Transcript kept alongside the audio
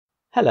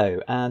Hello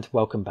and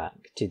welcome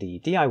back to the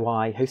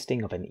DIY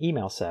hosting of an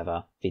email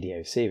server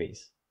video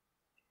series.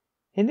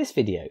 In this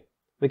video,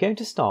 we're going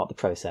to start the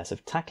process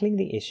of tackling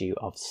the issue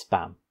of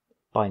spam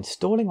by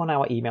installing on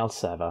our email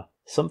server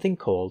something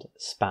called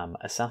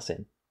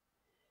Spamassassin.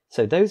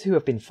 So those who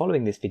have been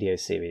following this video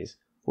series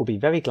will be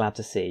very glad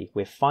to see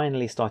we're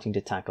finally starting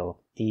to tackle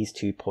these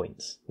 2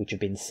 points, which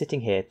have been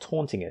sitting here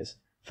taunting us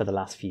for the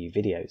last few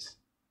videos.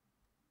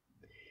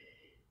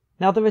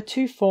 Now, there are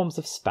 2 forms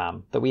of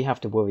spam that we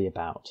have to worry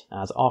about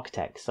as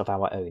architects of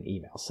our own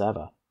email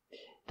server.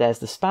 There's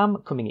the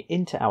spam coming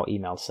into our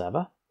email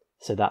server,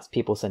 so that's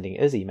people sending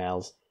us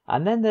emails,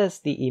 and then there's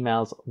the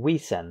emails we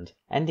send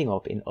ending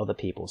up in other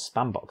people's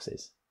spam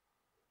boxes.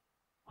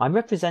 I'm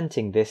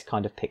representing this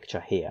kind of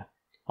picture here.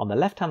 On the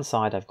left-hand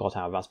side I've got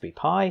our Raspberry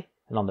Pi,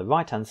 and on the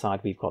right-hand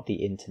side we've got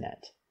the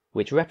internet,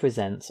 which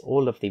represents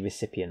all of the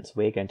recipients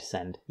we're going to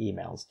send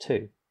emails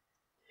to.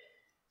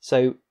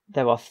 So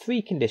there are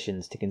 3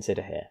 conditions to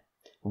consider here.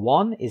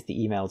 One is the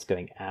emails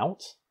going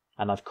out,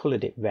 and I've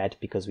coloured it red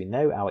because we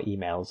know our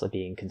emails are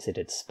being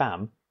considered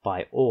spam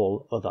by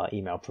all other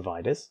email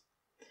providers.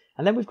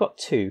 And then we've got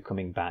 2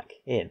 coming back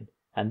in,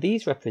 and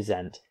these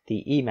represent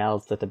the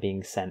emails that are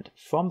being sent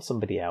from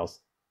somebody else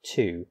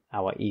to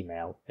our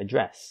email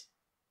address.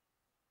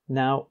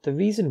 Now, the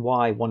reason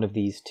why one of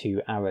these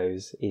 2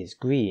 arrows is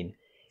green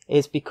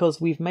is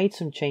because we've made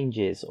some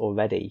changes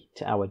already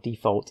to our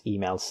default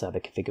email server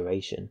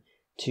configuration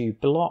to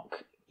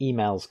block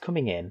emails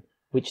coming in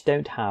which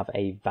don't have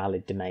a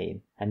valid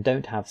domain and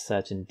don't have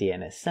certain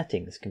DNS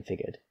settings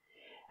configured.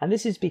 And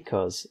this is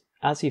because,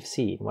 as you've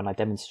seen when I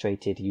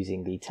demonstrated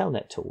using the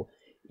Telnet tool,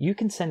 you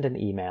can send an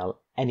email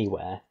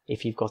anywhere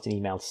if you've got an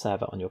email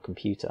server on your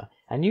computer,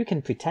 and you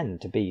can pretend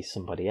to be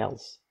somebody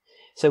else.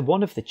 So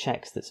one of the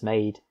checks that's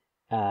made,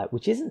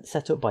 which isn't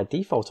set up by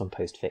default on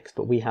Postfix,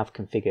 but we have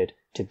configured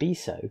to be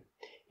so,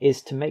 is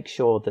to make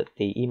sure that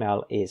the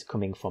email is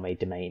coming from a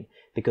domain,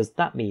 because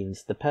that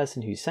means the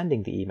person who's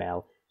sending the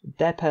email,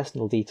 their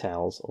personal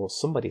details or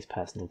somebody's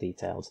personal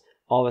details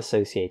are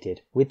associated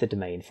with the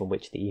domain from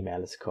which the email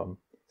has come.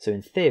 So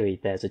in theory,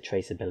 there's a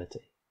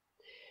traceability.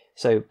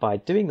 So by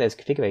doing those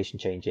configuration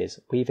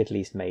changes, we've at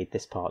least made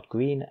this part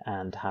green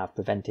and have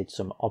prevented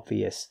some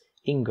obvious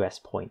ingress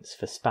points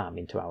for spam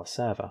into our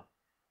server.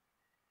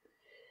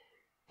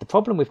 The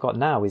problem we've got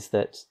now is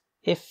that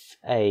if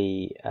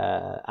a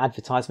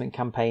advertisement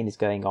campaign is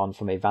going on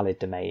from a valid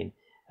domain,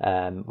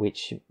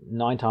 which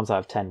 9 times out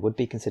of 10 would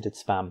be considered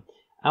spam,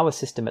 our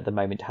system at the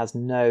moment has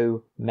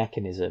no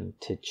mechanism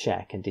to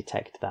check and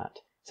detect that.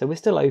 So we're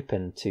still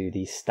open to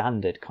the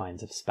standard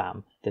kinds of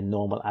spam, the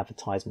normal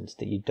advertisements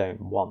that you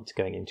don't want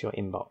going into your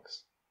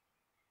inbox.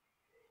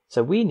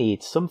 So we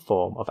need some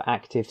form of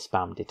active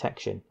spam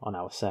detection on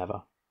our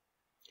server.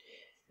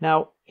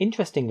 Now,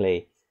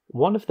 interestingly,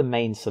 one of the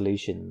main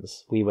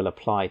solutions we will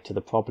apply to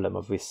the problem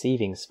of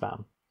receiving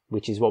spam,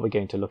 which is what we're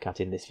going to look at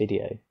in this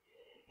video,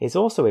 is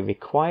also a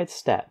required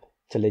step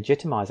to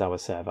legitimize our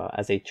server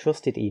as a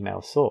trusted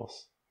email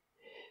source.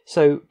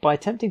 So by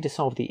attempting to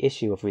solve the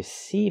issue of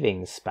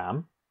receiving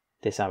spam,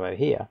 this arrow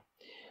here,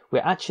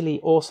 we're actually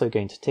also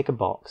going to tick a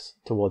box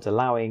towards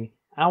allowing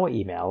our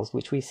emails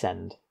which we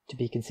send to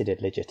be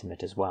considered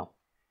legitimate as well.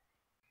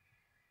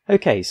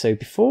 Okay, so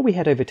before we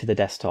head over to the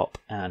desktop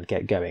and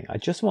get going, I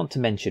just want to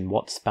mention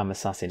what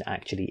Spamassassin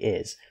actually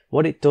is,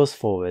 what it does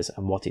for us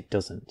and what it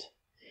doesn't.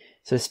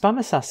 So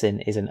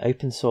Spamassassin is an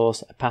open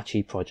source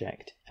Apache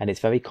project and it's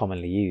very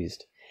commonly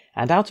used.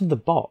 And out of the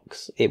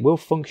box, it will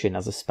function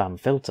as a spam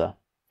filter.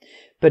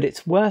 But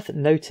it's worth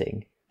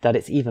noting that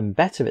it's even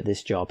better at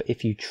this job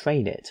if you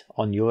train it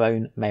on your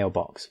own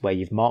mailbox where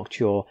you've marked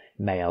your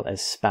mail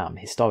as spam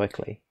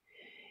historically.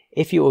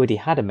 If you already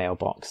had a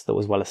mailbox that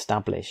was well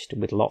established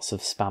with lots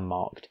of spam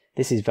marked,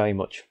 this is very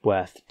much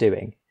worth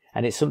doing,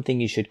 and it's something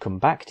you should come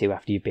back to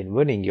after you've been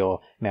running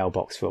your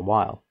mailbox for a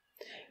while.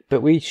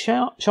 But we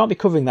shan't be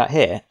covering that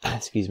here,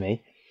 excuse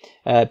me,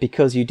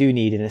 because you do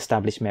need an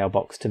established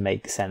mailbox to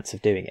make sense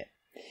of doing it.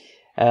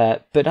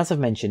 But as I've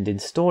mentioned,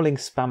 installing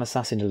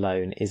Spamassassin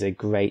alone is a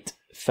great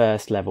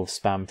first level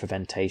spam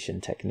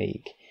prevention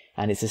technique,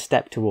 and it's a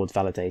step towards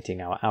validating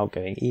our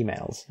outgoing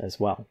emails as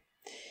well.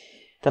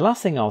 The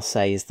last thing I'll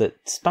say is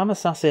that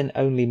Spamassassin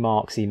only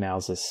marks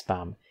emails as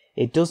spam.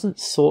 It doesn't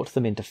sort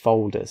them into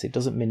folders, it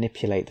doesn't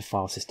manipulate the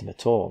file system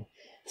at all.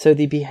 So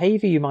the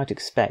behavior you might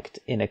expect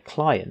in a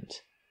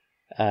client,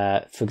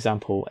 for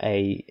example,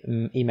 a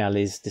email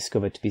is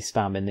discovered to be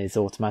spam and is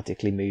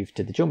automatically moved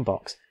to the junk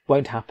box,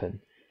 won't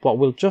happen. What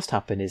will just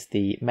happen is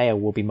the mail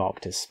will be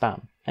marked as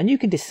spam. And you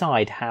can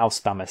decide how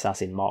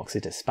Spamassassin marks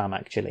it as spam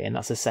actually, and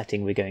that's a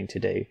setting we're going to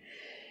do.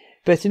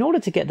 But in order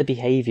to get the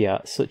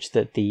behavior such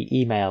that the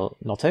email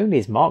not only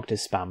is marked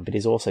as spam, but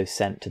is also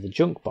sent to the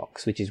junk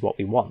box, which is what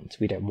we want,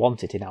 we don't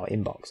want it in our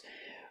inbox,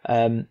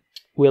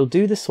 we'll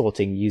do the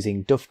sorting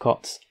using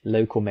Dovecot's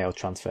local mail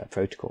transfer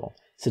protocol.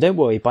 So don't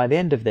worry, by the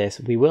end of this,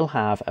 we will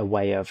have a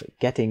way of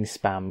getting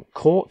spam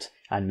caught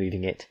and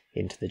moving it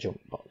into the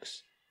junk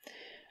box.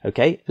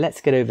 Okay,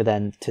 let's get over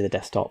then to the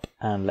desktop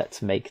and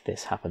let's make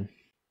this happen.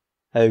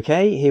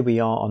 Okay, here we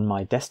are on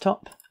my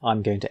desktop.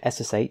 I'm going to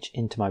SSH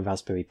into my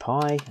Raspberry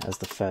Pi as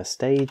the first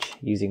stage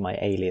using my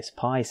alias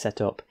Pi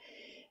setup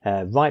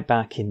right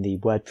back in the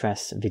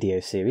WordPress video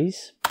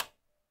series.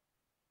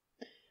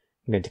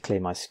 I'm going to clear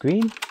my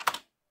screen.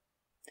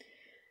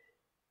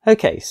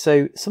 Okay,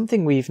 so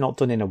something we've not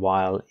done in a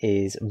while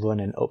is run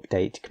an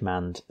update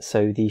command.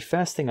 So the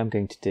first thing I'm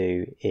going to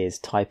do is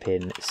type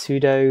in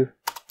sudo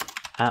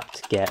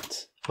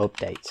apt-get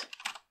update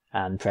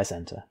and press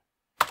enter.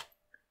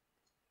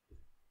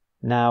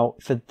 Now,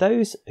 for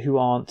those who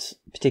aren't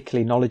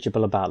particularly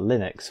knowledgeable about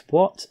Linux,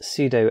 what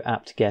sudo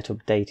apt-get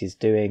update is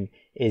doing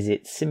is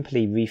it's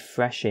simply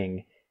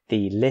refreshing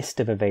the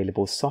list of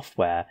available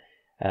software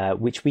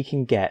which we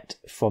can get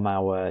from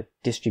our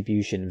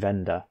distribution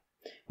vendor.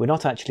 We're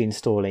not actually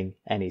installing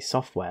any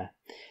software,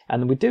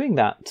 and we're doing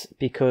that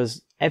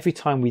because every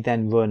time we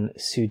then run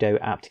sudo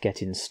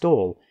apt-get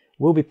install,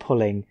 we'll be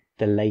pulling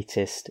the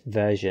latest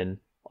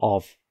version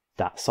of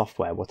that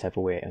software,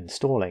 whatever we're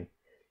installing.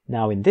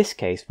 Now in this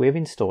case, we're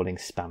installing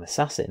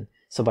Spamassassin.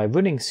 So by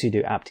running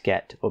sudo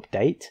apt-get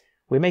update,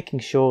 we're making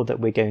sure that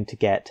we're going to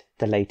get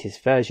the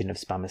latest version of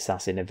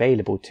Spamassassin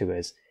available to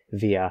us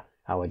via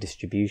our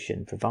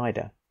distribution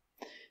provider.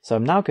 So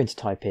I'm now going to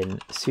type in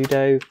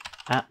sudo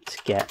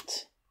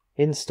apt-get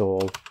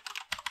install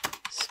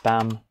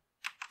Spamassassin.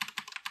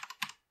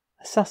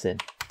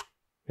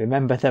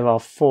 Remember, there are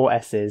 4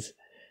 S's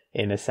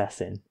in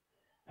assassin.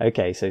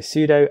 Okay, so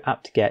sudo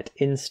apt-get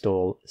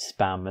install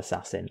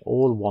Spamassassin,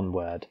 all one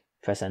word.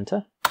 Press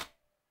enter.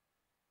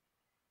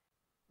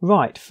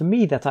 Right, for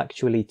me that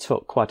actually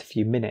took quite a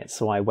few minutes,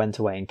 so I went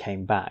away and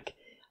came back.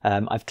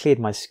 I've cleared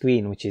my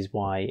screen, which is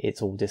why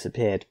it's all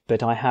disappeared,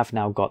 but I have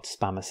now got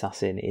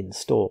Spamassassin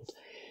installed.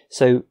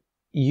 So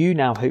you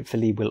now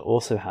hopefully will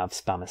also have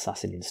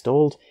Spamassassin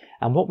installed,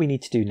 and what we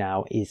need to do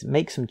now is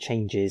make some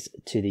changes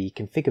to the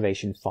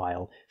configuration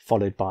file,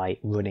 followed by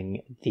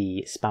running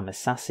the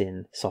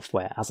Spamassassin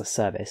software as a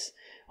service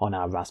on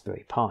our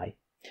Raspberry Pi.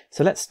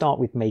 So let's start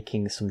with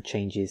making some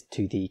changes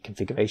to the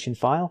configuration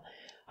file.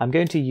 I'm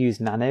going to use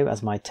Nano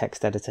as my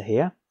text editor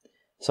here.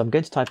 So I'm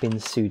going to type in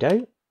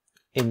sudo,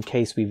 in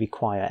case we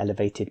require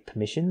elevated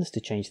permissions to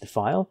change the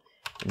file,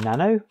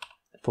 nano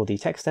for the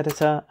text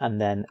editor,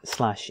 and then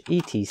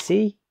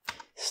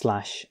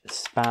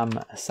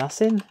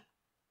 /etc/spamassassin.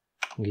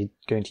 I'm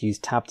going to use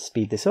tab to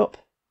speed this up,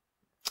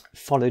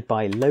 followed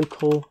by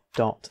local.cf.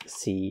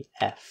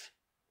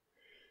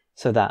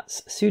 So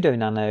that's sudo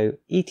nano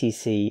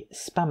etc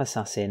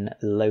spamassassin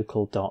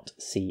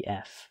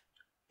local.cf.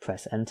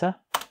 Press enter.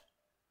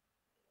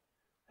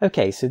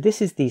 Okay, so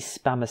this is the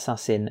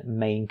Spamassassin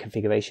main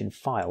configuration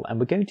file, and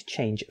we're going to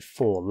change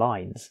 4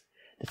 lines.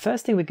 The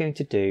first thing we're going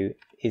to do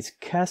is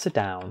cursor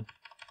down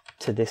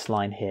to this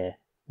line here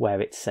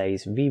where it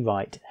says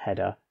rewrite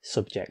header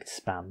subject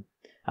spam,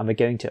 and we're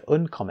going to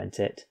uncomment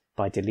it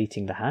by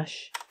deleting the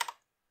hash.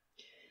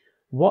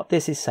 What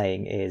this is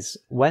saying is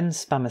when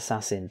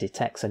Spamassassin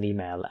detects an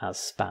email as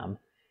spam,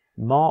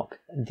 mark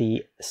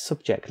the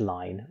subject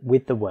line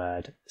with the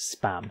word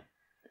spam.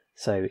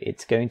 So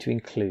it's going to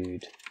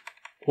include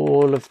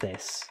all of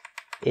this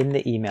in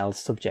the email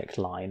subject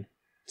line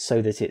so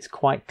that it's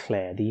quite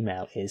clear the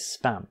email is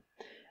spam.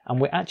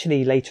 And we're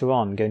actually later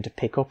on going to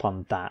pick up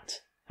on that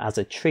as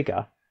a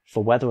trigger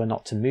for whether or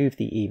not to move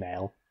the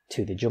email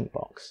to the junk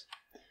box.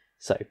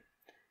 So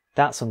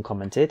that's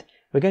uncommented.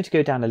 We're going to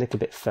go down a little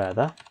bit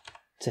further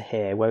to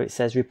here where it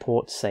says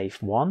report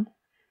safe 1.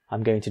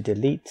 I'm going to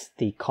delete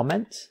the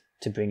comment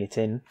to bring it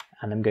in,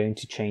 and I'm going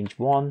to change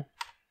 1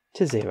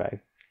 to 0.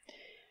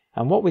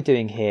 And what we're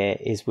doing here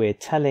is we're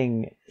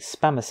telling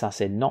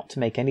Spamassassin not to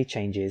make any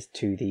changes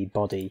to the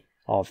body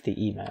of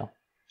the email.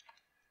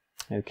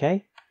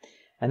 Okay,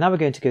 and now we're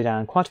going to go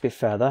down quite a bit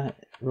further,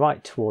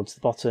 right towards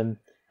the bottom,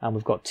 and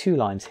we've got 2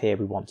 lines here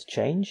we want to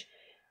change.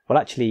 Well,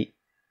 actually,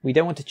 we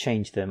don't want to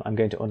change them. I'm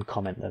going to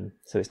uncomment them,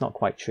 so it's not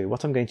quite true.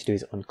 What I'm going to do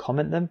is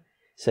uncomment them.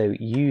 So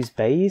use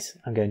Bayes,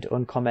 I'm going to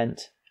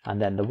uncomment,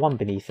 and then the one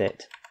beneath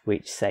it,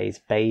 which says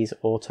Bayes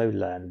auto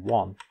learn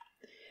 1.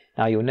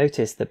 Now you'll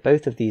notice that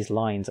both of these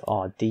lines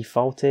are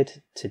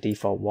defaulted to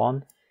default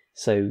 1,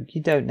 so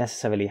you don't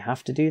necessarily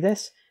have to do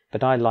this,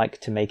 but I like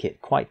to make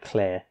it quite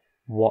clear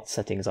what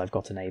settings I've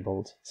got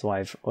enabled, so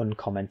I've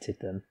uncommented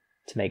them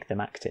to make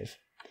them active.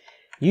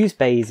 Use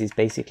Bayes is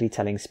basically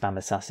telling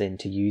Spamassassin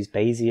to use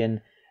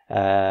Bayesian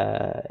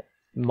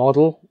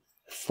model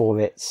for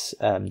its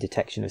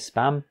detection of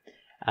spam,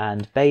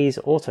 and Bayes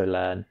auto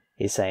learn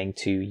is saying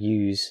to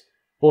use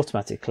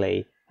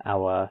automatically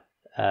our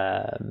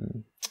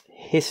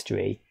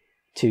history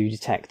to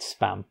detect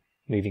spam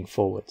moving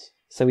forwards.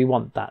 So we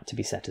want that to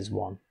be set as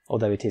 1,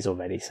 although it is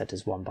already set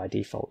as 1 by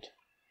default.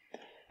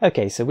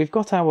 Okay, so we've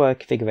got our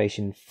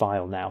configuration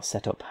file now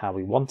set up how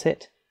we want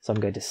it. So I'm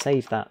going to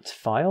save that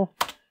file.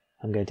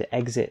 I'm going to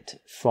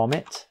exit from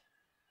it.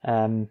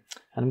 And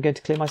I'm going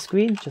to clear my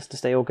screen just to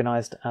stay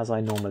organized as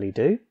I normally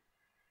do.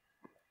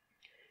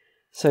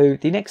 So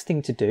the next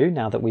thing to do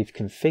now that we've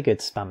configured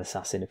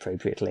Spamassassin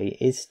appropriately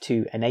is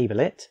to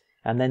enable it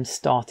and then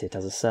start it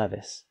as a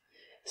service.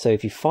 So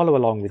if you follow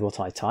along with what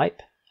I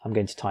type, I'm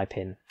going to type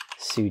in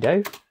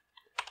sudo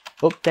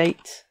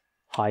update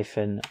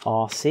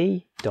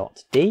 -rc.d.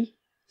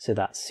 So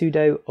that's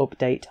sudo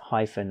update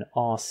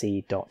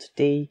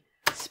 -rc.d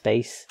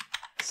space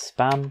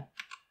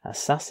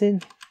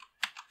spamassassin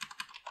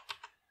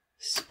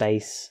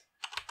space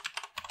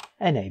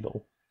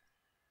enable.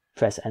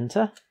 Press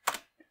enter.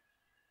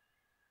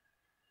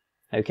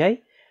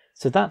 Okay,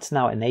 so that's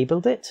now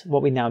enabled it.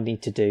 What we now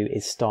need to do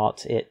is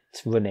start it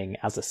running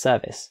as a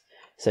service.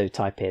 So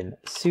type in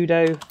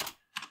sudo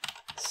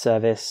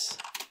service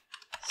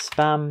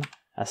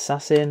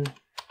spamassassin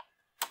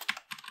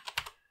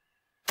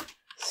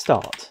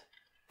start.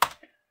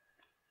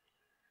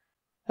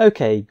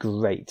 Okay,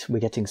 great, we're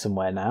getting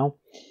somewhere now.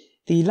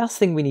 The last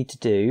thing we need to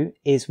do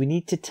is we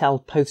need to tell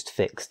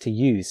Postfix to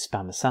use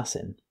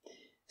Spamassassin.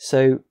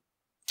 So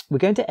we're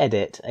going to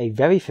edit a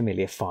very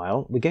familiar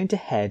file. We're going to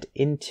head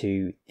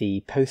into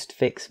the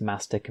Postfix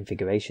master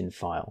configuration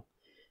file.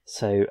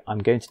 So I'm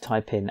going to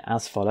type in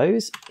as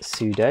follows,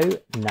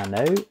 sudo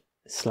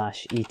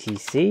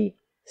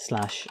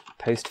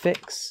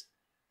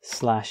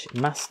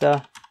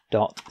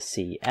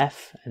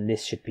nano/etc/postfix/master.cf, and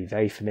this should be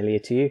very familiar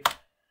to you.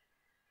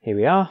 Here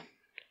we are.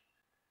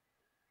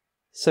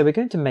 So we're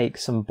going to make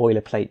some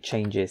boilerplate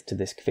changes to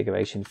this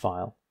configuration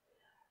file.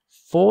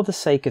 For the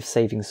sake of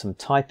saving some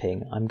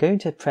typing, I'm going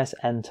to press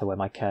enter where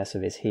my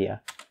cursor is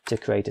here to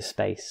create a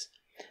space.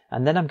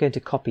 And then I'm going to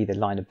copy the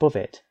line above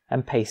it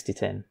and paste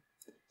it in.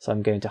 So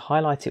I'm going to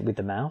highlight it with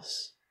the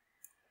mouse.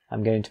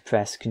 I'm going to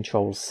press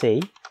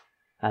Ctrl+C,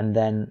 and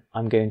then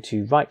I'm going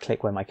to right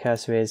click where my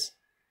cursor is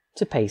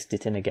to paste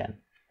it in again.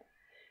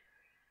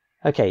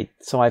 Okay,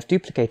 so I've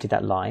duplicated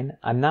that line.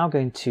 I'm now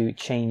going to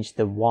change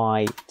the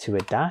Y to a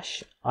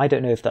dash. I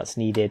don't know if that's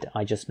needed.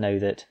 I just know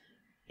that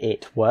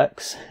it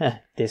works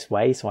this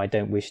way, so I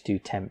don't wish to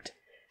tempt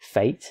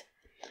fate.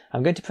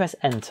 I'm going to press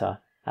enter,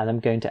 and I'm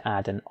going to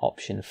add an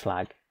option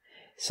flag.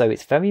 So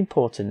it's very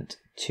important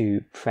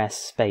to press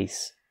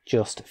space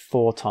just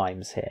 4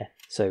 times here.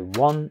 So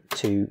 1,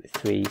 2,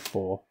 3,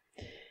 4.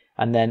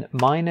 And then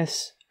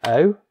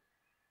 -O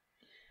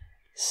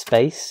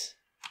space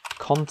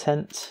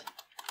content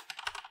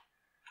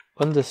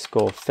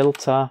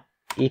 _filter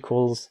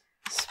equals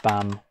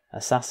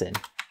Spamassassin.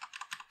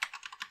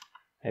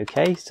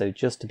 Okay, so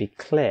just to be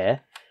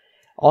clear,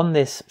 on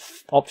this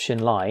option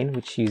line,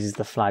 which uses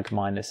the flag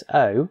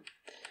 -O,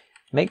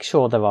 make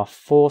sure there are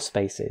 4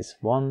 spaces,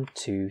 1,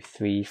 2,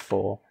 3,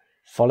 4,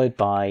 followed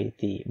by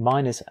the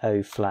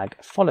 -O flag,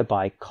 followed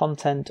by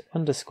content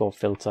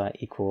 _filter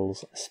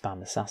equals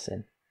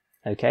Spamassassin.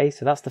 Okay,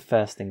 so that's the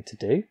first thing to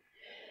do.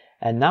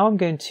 And now I'm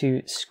going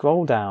to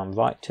scroll down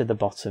right to the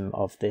bottom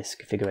of this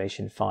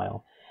configuration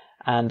file,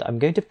 and I'm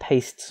going to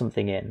paste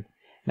something in.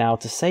 Now,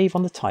 to save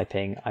on the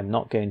typing, I'm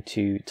not going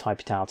to type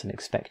it out and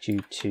expect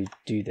you to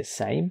do the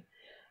same.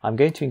 I'm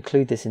going to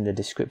include this in the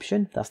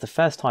description. That's the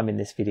first time in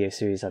this video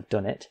series I've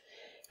done it,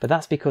 but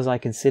that's because I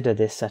consider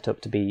this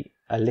setup to be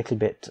a little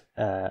bit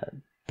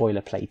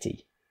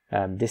boilerplatey.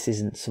 This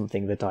isn't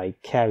something that I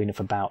care enough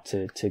about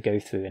to go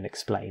through and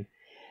explain.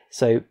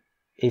 So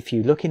if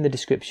you look in the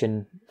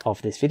description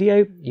of this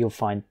video, you'll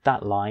find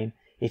that line.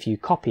 If you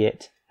copy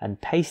it and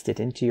paste it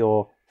into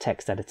your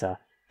text editor,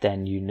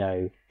 then you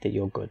know that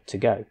you're good to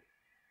go.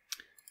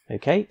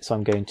 Okay, so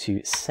I'm going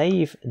to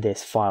save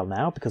this file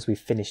now because we've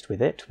finished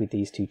with it with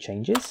these 2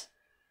 changes.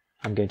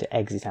 I'm going to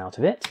exit out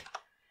of it.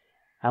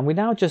 And we're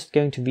now just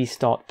going to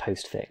restart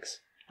Postfix.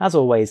 As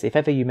always, if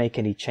ever you make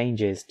any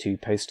changes to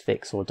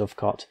Postfix or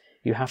Dovecot,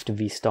 you have to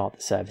restart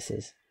the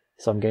services.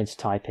 So I'm going to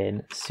type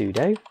in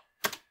sudo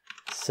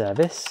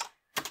service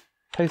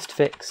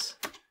postfix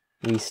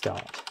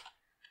restart.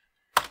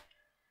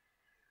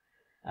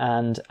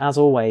 And as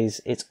always,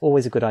 it's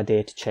always a good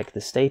idea to check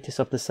the status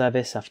of the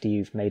service after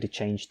you've made a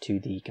change to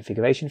the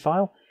configuration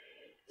file.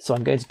 So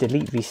I'm going to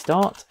delete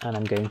restart, and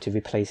I'm going to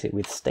replace it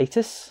with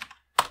status.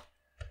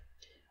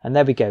 And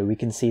there we go, we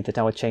can see that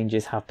our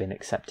changes have been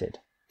accepted.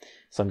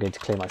 So I'm going to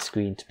clear my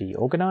screen to be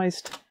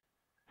organized.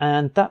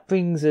 And that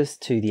brings us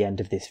to the end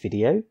of this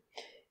video.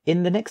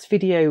 In the next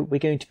video, we're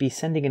going to be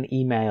sending an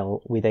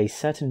email with a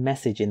certain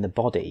message in the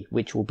body,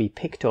 which will be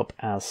picked up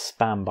as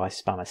spam by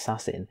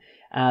Spamassassin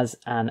as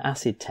an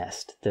acid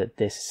test that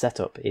this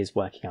setup is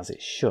working as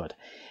it should.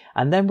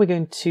 And then we're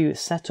going to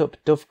set up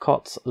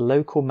Dovecot's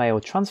local mail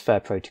transfer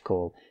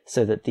protocol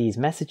so that these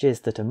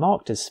messages that are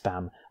marked as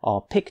spam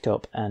are picked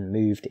up and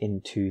moved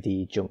into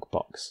the junk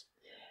box.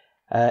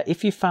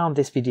 If you found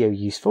this video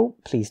useful,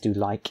 please do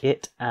like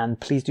it, and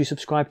please do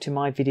subscribe to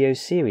my video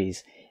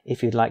series.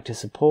 If you'd like to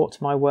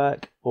support my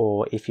work,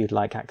 or if you'd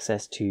like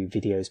access to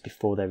videos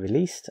before they're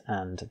released,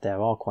 and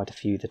there are quite a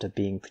few that are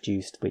being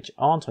produced which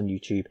aren't on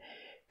YouTube,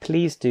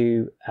 please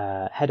do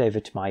head over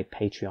to my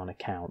Patreon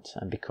account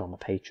and become a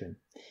patron.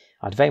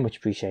 I'd very much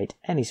appreciate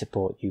any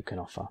support you can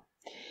offer.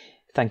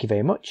 Thank you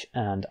very much,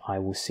 and I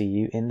will see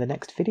you in the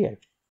next video.